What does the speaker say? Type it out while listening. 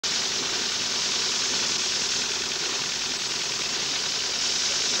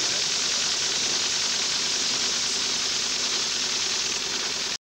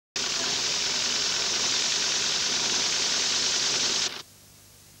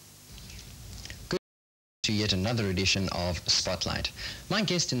to yet another edition of Spotlight. My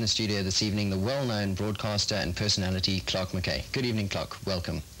guest in the studio this evening, the well-known broadcaster and personality, McKay. Good evening, Clark.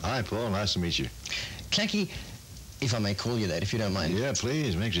 Welcome. Hi, Paul. Nice to meet you. Clackie, if I may call you that, if you don't mind. Yeah,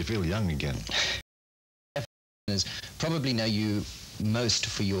 please. Makes you feel young again. Probably know you most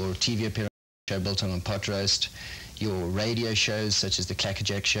for your TV appearance show Built on Pot Roast, your radio shows such as the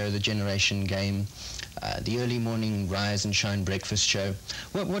Clackie Show, the Generation Game, the early morning Rise and Shine breakfast show.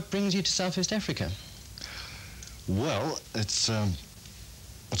 What brings you to Southwest Africa? Well, it's a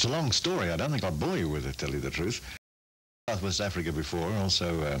long story. I don't think I'll bore you with it, tell you the truth. Southwest Africa before,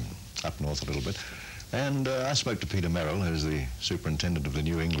 also up north a little bit. And I spoke to Peter Merrill, who's the superintendent of the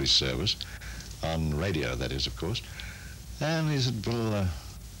New English service, on radio, that is, of course. And he said, well,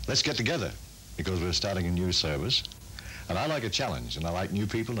 let's get together, because we're starting a new service. And I like a challenge, and I like new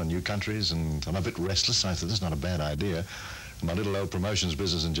people and new countries, and I'm a bit restless. I thought, this is not a bad idea. My little old promotions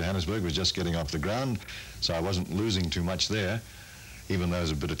business in Johannesburg was just getting off the ground, so I wasn't losing too much there, even though there's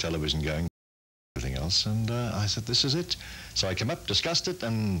a bit of television going, everything else. And I said, this is it. So I came up, discussed it,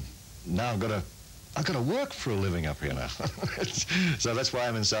 and now I've got to work for a living up here now. So that's why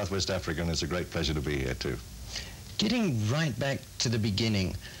I'm in Southwest Africa, and it's a great pleasure to be here too. Getting right back to the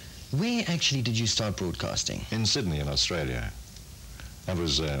beginning, where actually did you start broadcasting? In Sydney, in Australia. That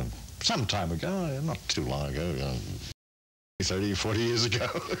was some time ago, not too long ago, 30, 40 years ago.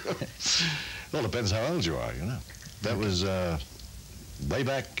 It all depends how old you are, you know. That was way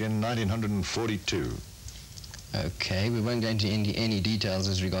back in 1942. Okay, we won't go into any details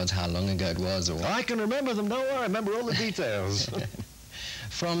as regards how long ago it was or what. I can remember them, don't worry, I remember all the details.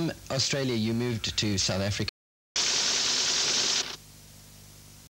 From Australia, you moved to South Africa.